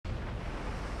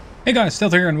Hey guys,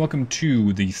 Stealth here and welcome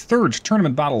to the third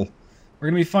tournament battle.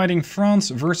 We're going to be fighting France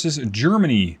versus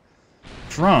Germany.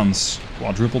 France,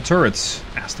 quadruple turrets,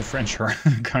 as the French are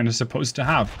kind of supposed to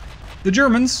have. The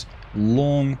Germans,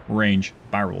 long-range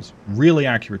barrels, really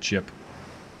accurate ship.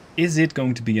 Is it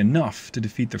going to be enough to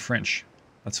defeat the French?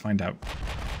 Let's find out.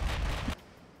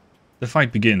 The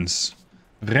fight begins.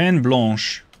 Reine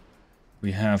Blanche.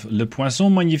 We have Le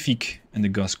Poisson Magnifique and the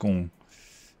Gascon.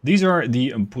 These are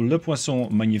the Le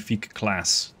Poisson Magnifique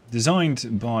class,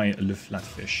 designed by Le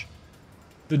Flatfish.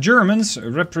 The Germans,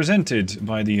 represented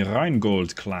by the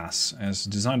Rheingold class, as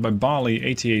designed by Viale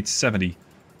 8870.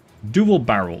 Dual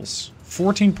barrels,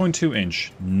 14.2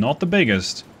 inch, not the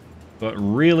biggest, but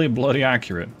really bloody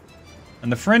accurate.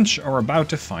 And the French are about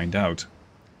to find out.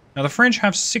 Now the French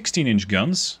have 16-inch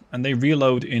guns, and they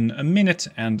reload in a minute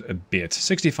and a bit,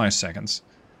 65 seconds.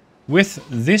 With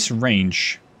this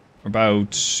range,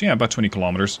 about 20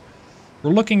 kilometers, we're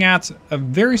looking at a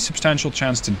very substantial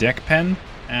chance to deck pen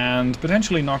and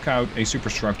potentially knock out a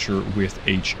superstructure with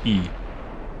HE.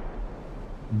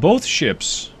 Both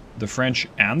ships, the French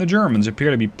and the Germans,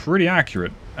 appear to be pretty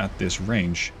accurate at this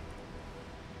range.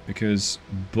 Because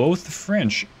both the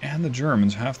French and the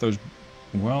Germans have those...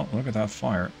 Well, look at that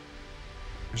fire.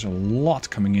 There's a lot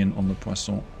coming in on the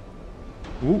Poisson.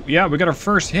 Ooh, yeah, we got our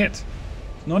first hit.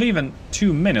 Not even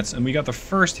 2 minutes and we got the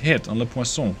first hit on Le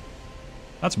Poisson.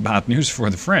 That's bad news for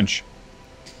the French.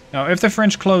 Now, if the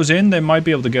French close in, they might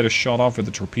be able to get a shot off with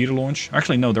the torpedo launch.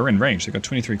 Actually, no, they're in range. They got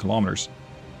 23 kilometers.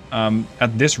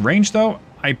 At this range, though,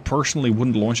 I personally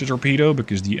wouldn't launch a torpedo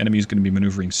because the enemy is going to be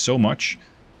maneuvering so much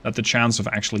that the chance of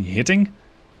actually hitting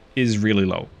is really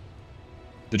low.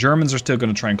 The Germans are still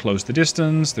going to try and close the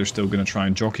distance. They're still going to try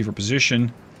and jockey for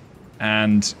position.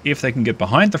 And if they can get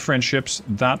behind the French ships,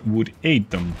 that would aid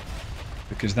them.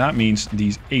 Because that means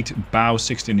these 8-bow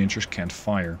 16-inchers can't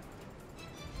fire.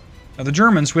 Now the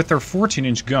Germans, with their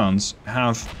 14-inch guns,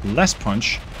 have less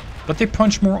punch, but they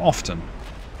punch more often.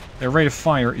 Their rate of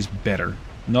fire is better.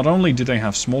 Not only do they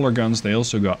have smaller guns, they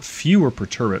also got fewer per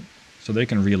turret, so they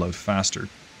can reload faster.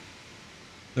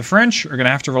 The French are going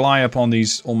to have to rely upon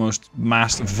these almost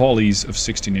massed volleys of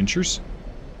 16-inchers.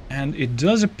 And it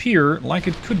does appear like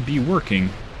it could be working.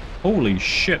 Holy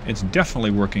shit, it's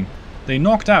definitely working. They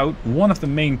knocked out one of the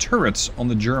main turrets on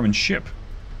the German ship.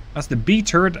 That's the B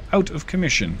turret out of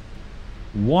commission.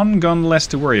 One gun less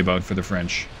to worry about for the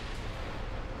French.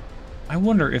 I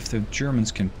wonder if the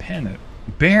Germans can pen it.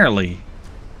 Barely.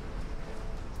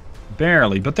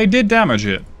 Barely, but they did damage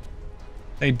it.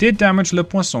 They did damage Le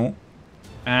Poisson.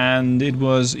 And it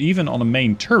was even on a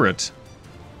main turret.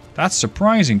 That's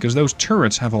surprising, because those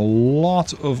turrets have a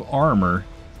lot of armor.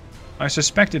 I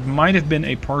suspect it might have been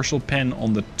a partial pen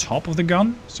on the top of the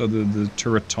gun, so the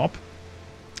turret top,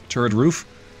 turret roof,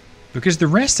 because the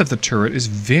rest of the turret is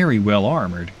very well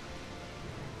armored.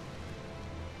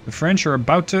 The French are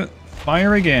about to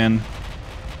fire again.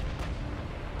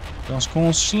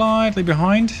 Gascon slightly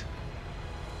behind.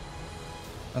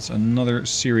 That's another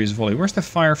serious volley. Where's the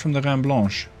fire from the Reine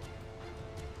Blanche?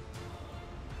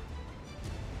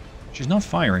 She's not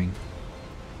firing.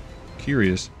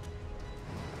 Curious.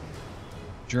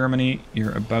 Germany,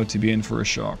 you're about to be in for a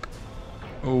shock.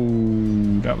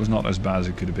 Oh, that was not as bad as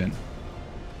it could have been.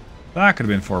 That could have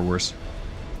been far worse.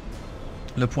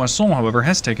 Le Poisson, however,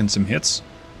 has taken some hits.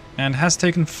 And has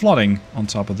taken flooding on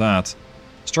top of that.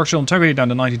 Structural integrity down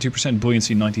to 92%,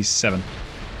 buoyancy 97%.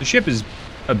 The ship is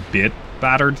a bit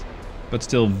battered, but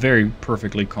still very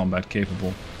perfectly combat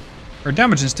capable. Her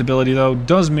damage instability, though,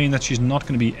 does mean that she's not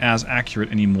going to be as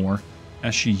accurate anymore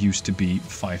as she used to be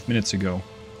 5 minutes ago.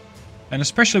 And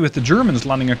especially with the Germans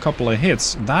landing a couple of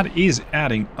hits, that is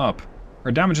adding up.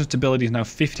 Her damage instability is now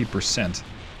 50%.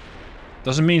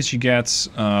 Doesn't mean she gets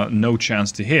no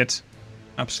chance to hit.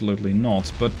 Absolutely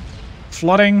not. But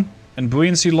flooding and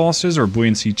buoyancy losses or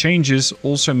buoyancy changes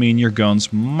also mean your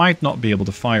guns might not be able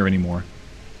to fire anymore.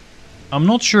 I'm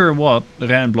not sure what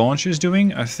Reine Blanche is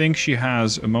doing. I think she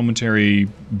has a momentary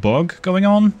bug going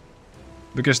on.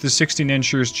 Because the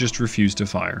 16-inchers just refuse to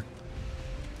fire.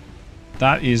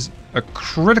 That is a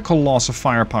critical loss of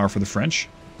firepower for the French.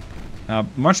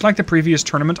 Much like the previous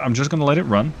tournament, I'm just going to let it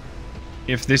run.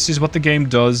 If this is what the game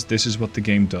does, this is what the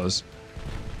game does.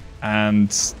 And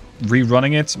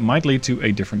rerunning it might lead to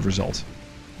a different result.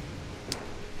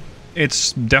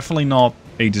 It's definitely not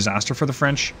a disaster for the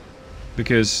French.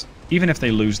 Because even if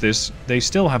they lose this, they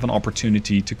still have an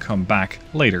opportunity to come back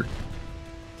later.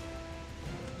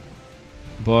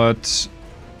 But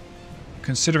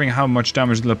considering how much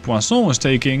damage Le Poisson was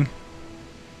taking...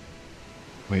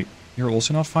 Wait, you're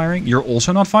also not firing? You're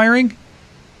also not firing?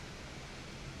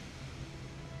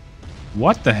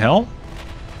 What the hell?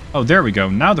 Oh, there we go.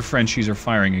 Now the Frenchies are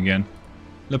firing again.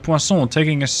 Le Poisson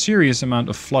taking a serious amount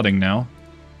of flooding now.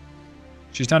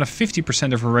 She's down to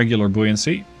 50% of her regular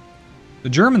buoyancy. The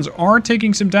Germans are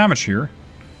taking some damage here.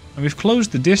 And we've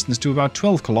closed the distance to about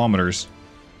 12 kilometers.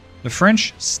 The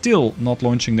French still not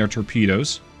launching their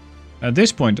torpedoes. At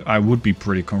this point, I would be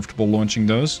pretty comfortable launching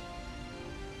those.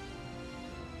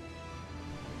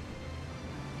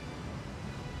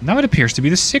 Now it appears to be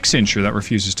the 6-incher that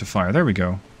refuses to fire. There we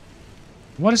go.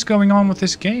 What is going on with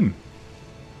this game?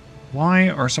 Why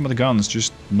are some of the guns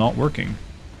just not working?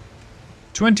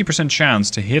 20% chance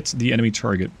to hit the enemy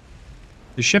target.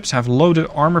 The ships have loaded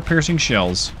armor-piercing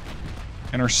shells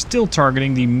and are still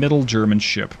targeting the middle German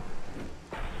ship.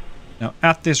 Now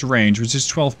at this range, which is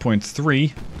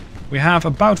 12.3, we have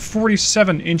about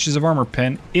 47 inches of armor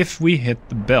pen if we hit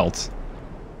the belt.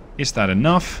 Is that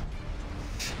enough?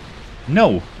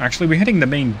 No, actually we're hitting the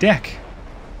main deck.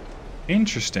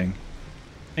 Interesting.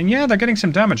 And yeah, they're getting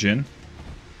some damage in,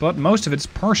 but most of it's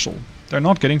partial. They're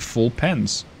not getting full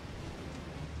pens.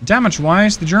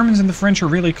 Damage-wise, the Germans and the French are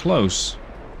really close.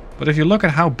 But if you look at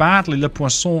how badly Le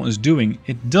Poisson is doing,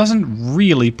 it doesn't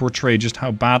really portray just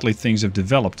how badly things have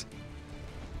developed.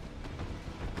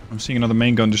 I'm seeing another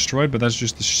main gun destroyed, but that's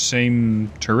just the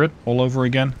same turret all over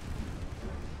again.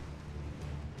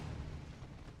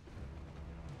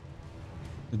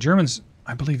 The Germans,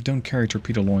 I believe, don't carry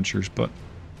torpedo launchers, but...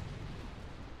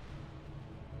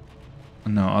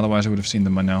 no, otherwise I would have seen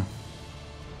them by now.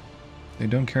 They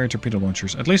don't carry torpedo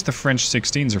launchers. At least the French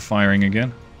 16s are firing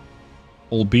again.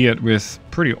 Albeit with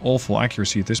pretty awful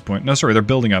accuracy at this point. No, sorry, they're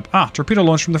building up. Ah, torpedo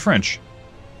launch from the French.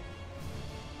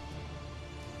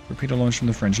 Torpedo launch from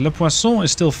the French. Le Poisson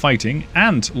is still fighting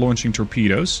and launching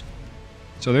torpedoes.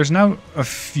 So there's now a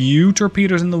few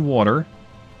torpedoes in the water.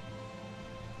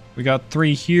 We got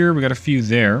 3 here, we got a few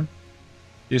there.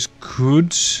 This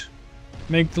could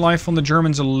make life on the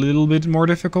Germans a little bit more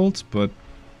difficult, but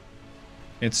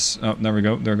it's... oh, there we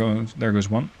go. There goes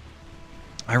one.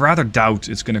 I rather doubt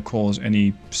it's going to cause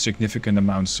any significant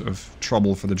amounts of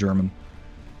trouble for the German.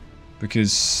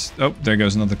 Because... oh, there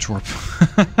goes another torp.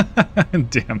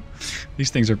 Damn. These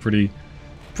things are pretty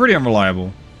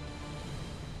unreliable.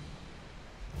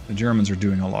 The Germans are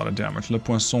doing a lot of damage. Le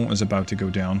Poisson is about to go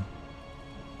down.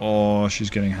 Oh,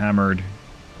 she's getting hammered.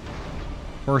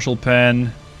 Partial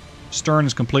pen. Stern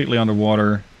is completely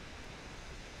underwater.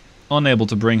 Unable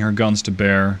to bring her guns to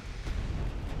bear.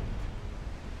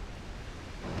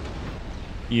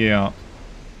 Yeah.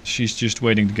 She's just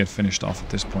waiting to get finished off at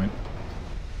this point.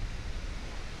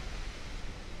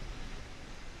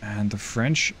 And the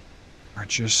French are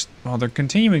just... well, they're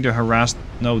continuing to harass...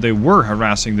 no, they were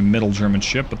harassing the middle German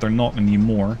ship, but they're not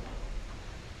anymore.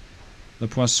 Le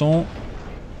Poisson...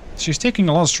 she's taking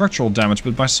a lot of structural damage,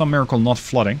 but by some miracle not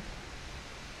flooding.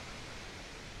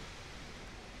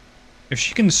 If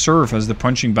she can serve as the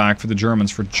punching bag for the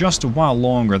Germans for just a while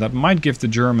longer, that might give the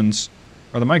Germans...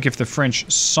 or that might give the French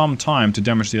some time to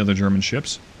damage the other German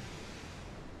ships.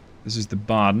 This is the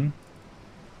Baden.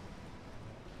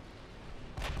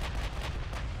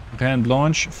 Reine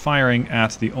Blanche firing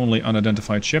at the only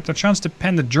unidentified ship. Their chance to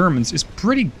pen the Germans is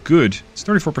pretty good. It's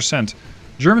 34%.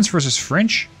 Germans versus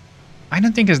French? I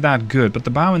don't think is that good, but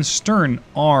the bow and stern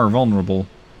are vulnerable.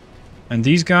 And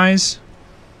these guys,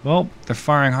 well, they're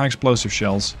firing high explosive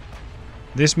shells.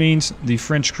 This means the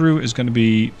French crew is going to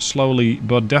be slowly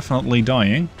but definitely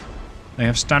dying. They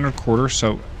have standard quarters,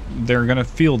 so they're going to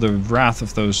feel the wrath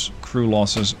of those crew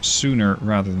losses sooner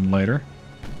rather than later.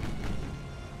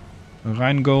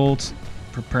 Rheingold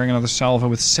preparing another salvo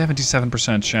with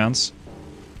 77% chance.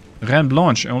 Reine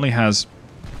Blanche only has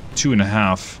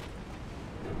 2.5.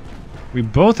 We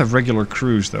both have regular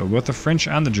crews though, both the French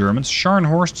and the Germans.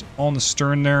 Scharnhorst on the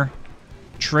stern there,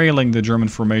 trailing the German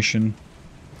formation.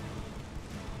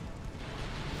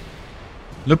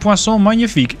 Le Poisson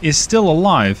Magnifique is still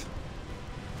alive.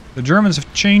 The Germans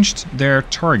have changed their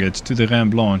target to the Reine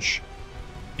Blanche.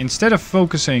 Instead of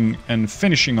focusing and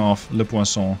finishing off Le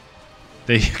Poisson,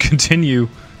 they continue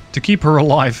to keep her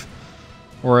alive.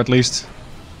 Or at least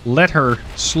let her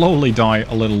slowly die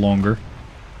a little longer.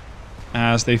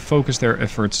 As they focus their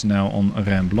efforts now on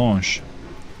Reine Blanche.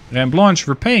 Reine Blanche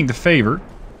repaying the favor,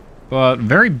 but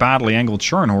very badly angled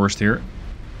Scharnhorst here.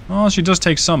 Well, she does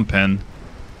take some pen,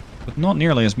 but not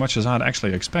nearly as much as I'd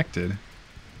actually expected.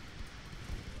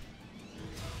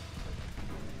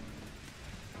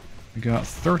 We got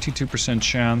 32%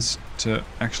 chance to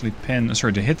actually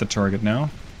to hit the target now.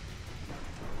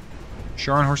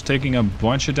 Scharnhorst taking a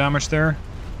bunch of damage there.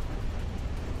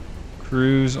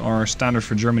 Crews are standard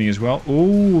for Germany as well.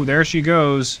 Oh, there she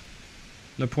goes.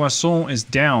 Le Poisson is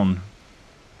down.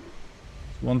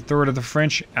 1/3 of the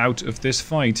French out of this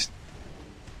fight.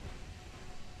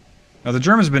 Now the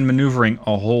Germans have been maneuvering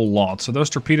a whole lot, so those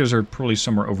torpedoes are probably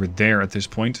somewhere over there at this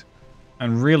point,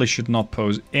 and really should not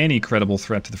pose any credible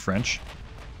threat to the French.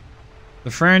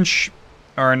 The French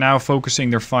are now focusing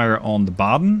their fire on the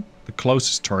Baden, the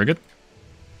closest target,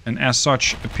 and as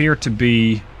such appear to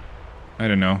be, I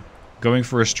don't know, going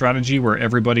for a strategy where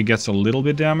everybody gets a little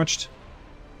bit damaged.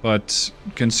 But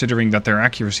considering that their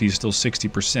accuracy is still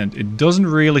 60%, it doesn't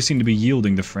really seem to be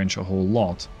yielding the French a whole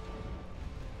lot.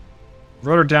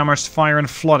 Rudder damaged fire and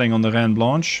flooding on the Reine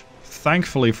Blanche.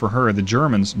 Thankfully for her, the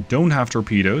Germans don't have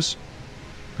torpedoes,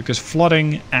 because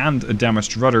flooding and a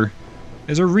damaged rudder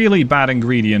is a really bad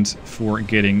ingredient for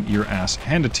getting your ass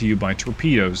handed to you by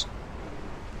torpedoes.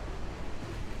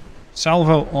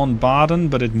 Salvo on Baden,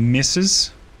 but it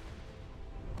misses.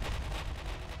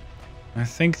 I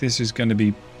think this is going to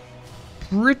be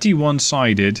pretty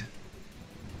one-sided,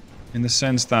 in the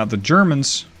sense that the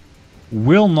Germans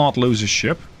will not lose a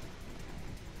ship,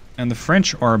 and the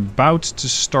French are about to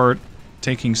start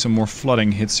taking some more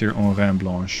flooding hits here on Reine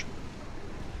Blanche.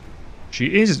 She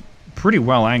is pretty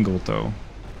well angled though.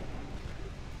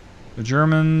 The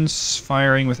Germans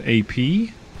firing with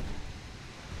AP.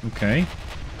 Okay.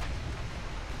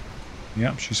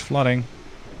 Yep, she's flooding.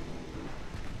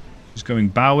 She's going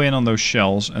bow in on those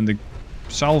shells, and the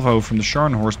salvo from the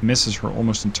Scharnhorst misses her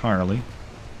almost entirely.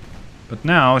 But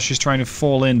now she's trying to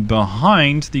fall in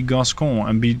behind the Gascon,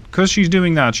 and because she's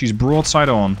doing that, she's broadside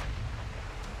on.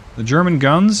 The German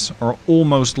guns are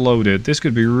almost loaded. This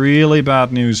could be really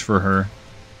bad news for her.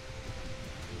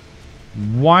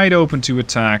 Wide open to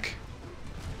attack.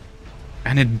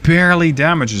 And it barely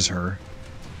damages her.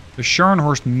 The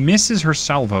Scharnhorst misses her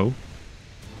salvo.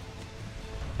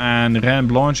 And Reine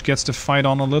Blanche gets to fight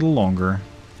on a little longer.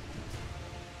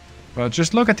 But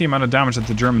just look at the amount of damage that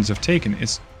the Germans have taken.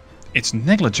 It's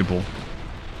negligible.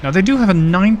 Now they do have a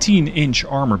 19-inch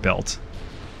armor belt.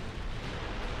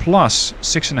 Plus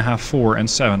 6.5, 4, and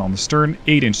 7 on the stern.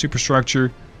 8-inch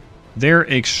superstructure. They're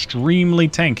extremely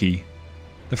tanky.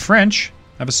 The French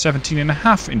have a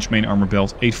 17.5-inch main armor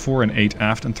belt. 8, 4, and 8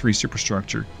 aft, and 3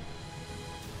 superstructure.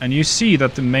 And you see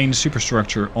that the main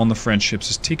superstructure on the French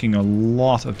ships is taking a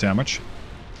lot of damage.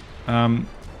 I'm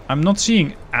not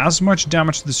seeing as much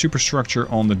damage to the superstructure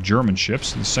on the German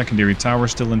ships. The secondary tower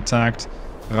is still intact.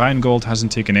 Rheingold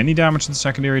hasn't taken any damage to the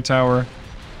secondary tower.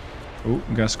 Oh,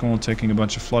 Gascon taking a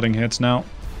bunch of flooding hits now.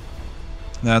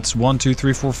 That's 1, 2,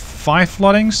 3, 4, 5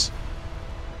 floodings.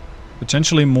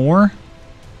 Potentially more.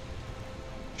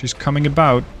 She's coming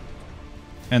about.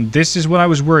 And this is what I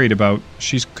was worried about.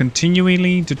 She's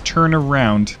continually to turn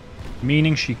around,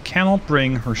 meaning she cannot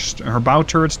bring her bow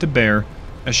turrets to bear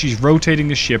as she's rotating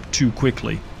the ship too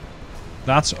quickly.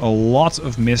 That's a lot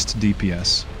of missed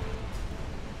DPS.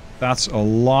 That's a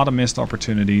lot of missed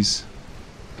opportunities.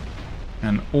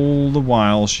 And all the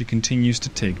while she continues to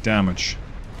take damage.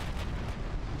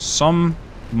 Some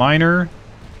minor,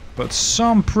 but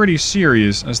some pretty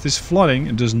serious, as this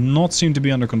flooding does not seem to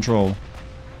be under control.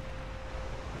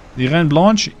 The Reine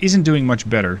Blanche isn't doing much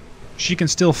better. She can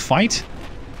still fight,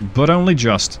 but only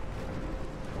just.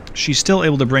 She's still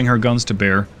able to bring her guns to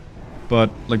bear, but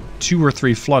like 2 or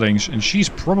 3 floodings, and she's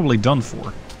probably done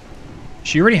for.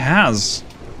 She already has,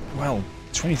 well,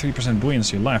 23%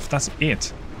 buoyancy left. That's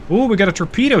it. Oh, we got a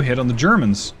torpedo hit on the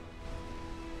Germans.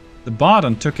 The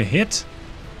Baden took a hit.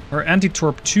 Her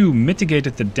anti-torp 2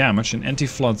 mitigated the damage, and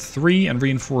anti-flood 3 and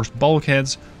reinforced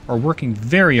bulkheads are working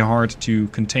very hard to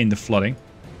contain the flooding.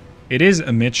 It is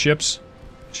amidships.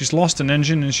 She's lost an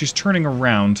engine and she's turning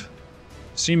around,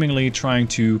 seemingly trying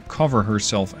to cover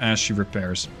herself as she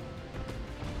repairs.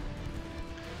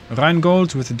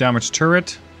 Rheingold with the damaged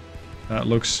turret. That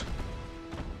looks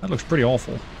pretty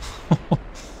awful.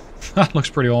 That looks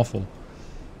pretty awful.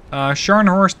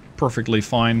 Scharnhorst, perfectly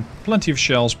fine. Plenty of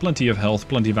shells, plenty of health,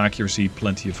 plenty of accuracy,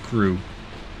 plenty of crew.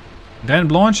 Reine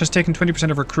Blanche has taken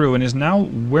 20% of her crew and is now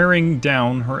wearing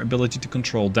down her ability to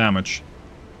control damage.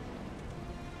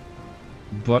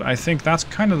 But I think that's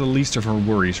kind of the least of her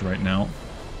worries right now.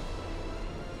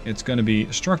 It's going to be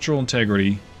structural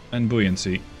integrity and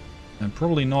buoyancy. And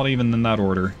probably not even in that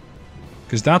order.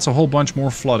 Because that's a whole bunch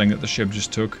more flooding that the ship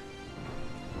just took.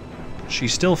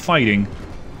 She's still fighting.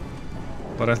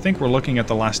 But I think we're looking at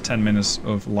the last 10 minutes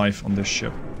of life on this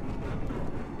ship.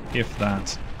 If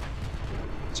that.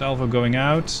 Salvo going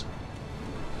out.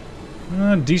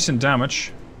 Decent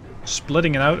damage.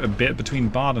 Splitting it out a bit between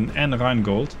Baden and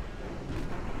Rheingold.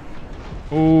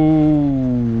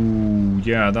 Oh,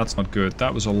 yeah, that's not good.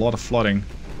 That was a lot of flooding.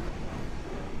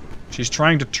 She's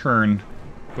trying to turn,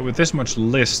 but with this much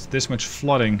list, this much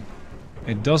flooding,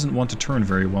 it doesn't want to turn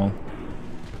very well.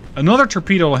 Another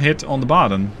torpedo hit on the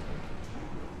Baden.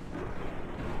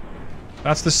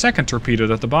 That's the second torpedo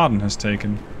that the Baden has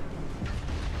taken.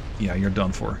 Yeah, you're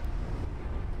done for.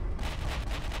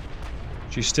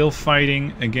 She's still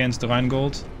fighting against the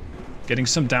Rheingold. Getting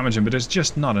some damage in, but it's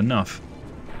just not enough.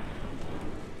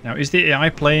 Now, is the AI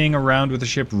playing around with the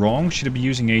ship wrong? Should it be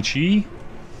using HE?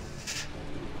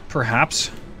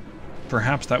 Perhaps.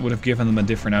 Perhaps that would have given them a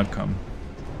different outcome.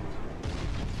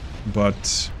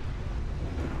 But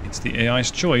it's the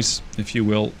AI's choice, if you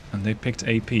will, and they picked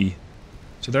AP.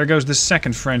 So there goes the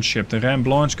second French ship. The Reine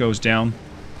Blanche goes down.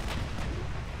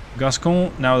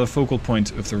 Gascon, now the focal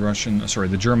point of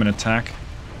the German attack.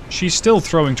 She's still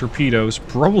throwing torpedoes,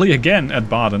 probably again at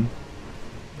Baden.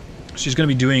 She's going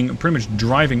to be doing, pretty much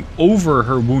driving over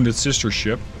her wounded sister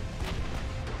ship.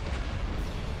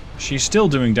 She's still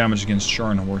doing damage against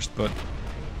Scharnhorst, but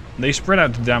they spread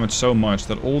out the damage so much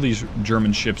that all these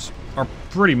German ships are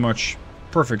pretty much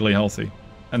perfectly healthy.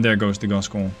 And there goes the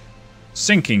Gascon,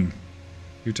 sinking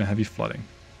due to heavy flooding.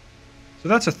 So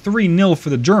that's a 3-0 for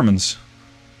the Germans.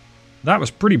 That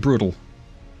was pretty brutal.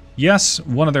 Yes,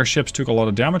 one of their ships took a lot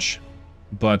of damage,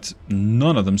 but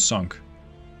none of them sunk.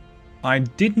 I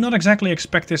did not exactly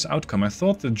expect this outcome. I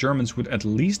thought the Germans would at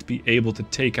least be able to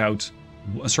take out...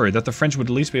 that the French would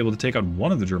at least be able to take out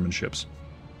one of the German ships.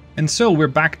 And so we're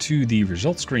back to the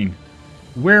results screen,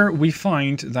 where we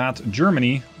find that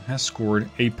Germany has scored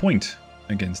a point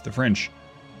against the French.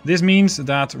 This means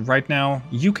that right now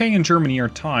UK and Germany are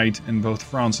tied, and both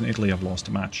France and Italy have lost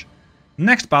a match.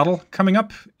 Next battle coming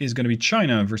up is going to be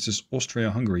China versus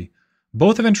Austria-Hungary.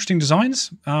 Both have interesting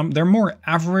designs. They're more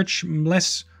average,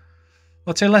 let's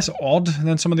say less odd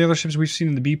than some of the other ships we've seen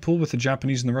in the B pool with the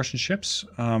Japanese and the Russian ships.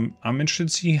 I'm interested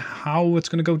to see how it's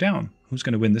going to go down. Who's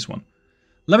going to win this one?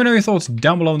 Let me know your thoughts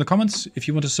down below in the comments. If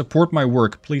you want to support my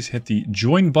work, please hit the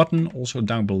join button also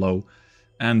down below.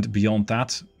 And beyond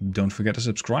that, don't forget to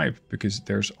subscribe, because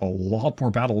there's a lot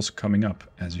more battles coming up,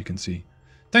 as you can see.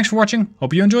 Thanks for watching,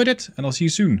 hope you enjoyed it, and I'll see you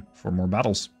soon for more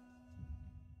battles.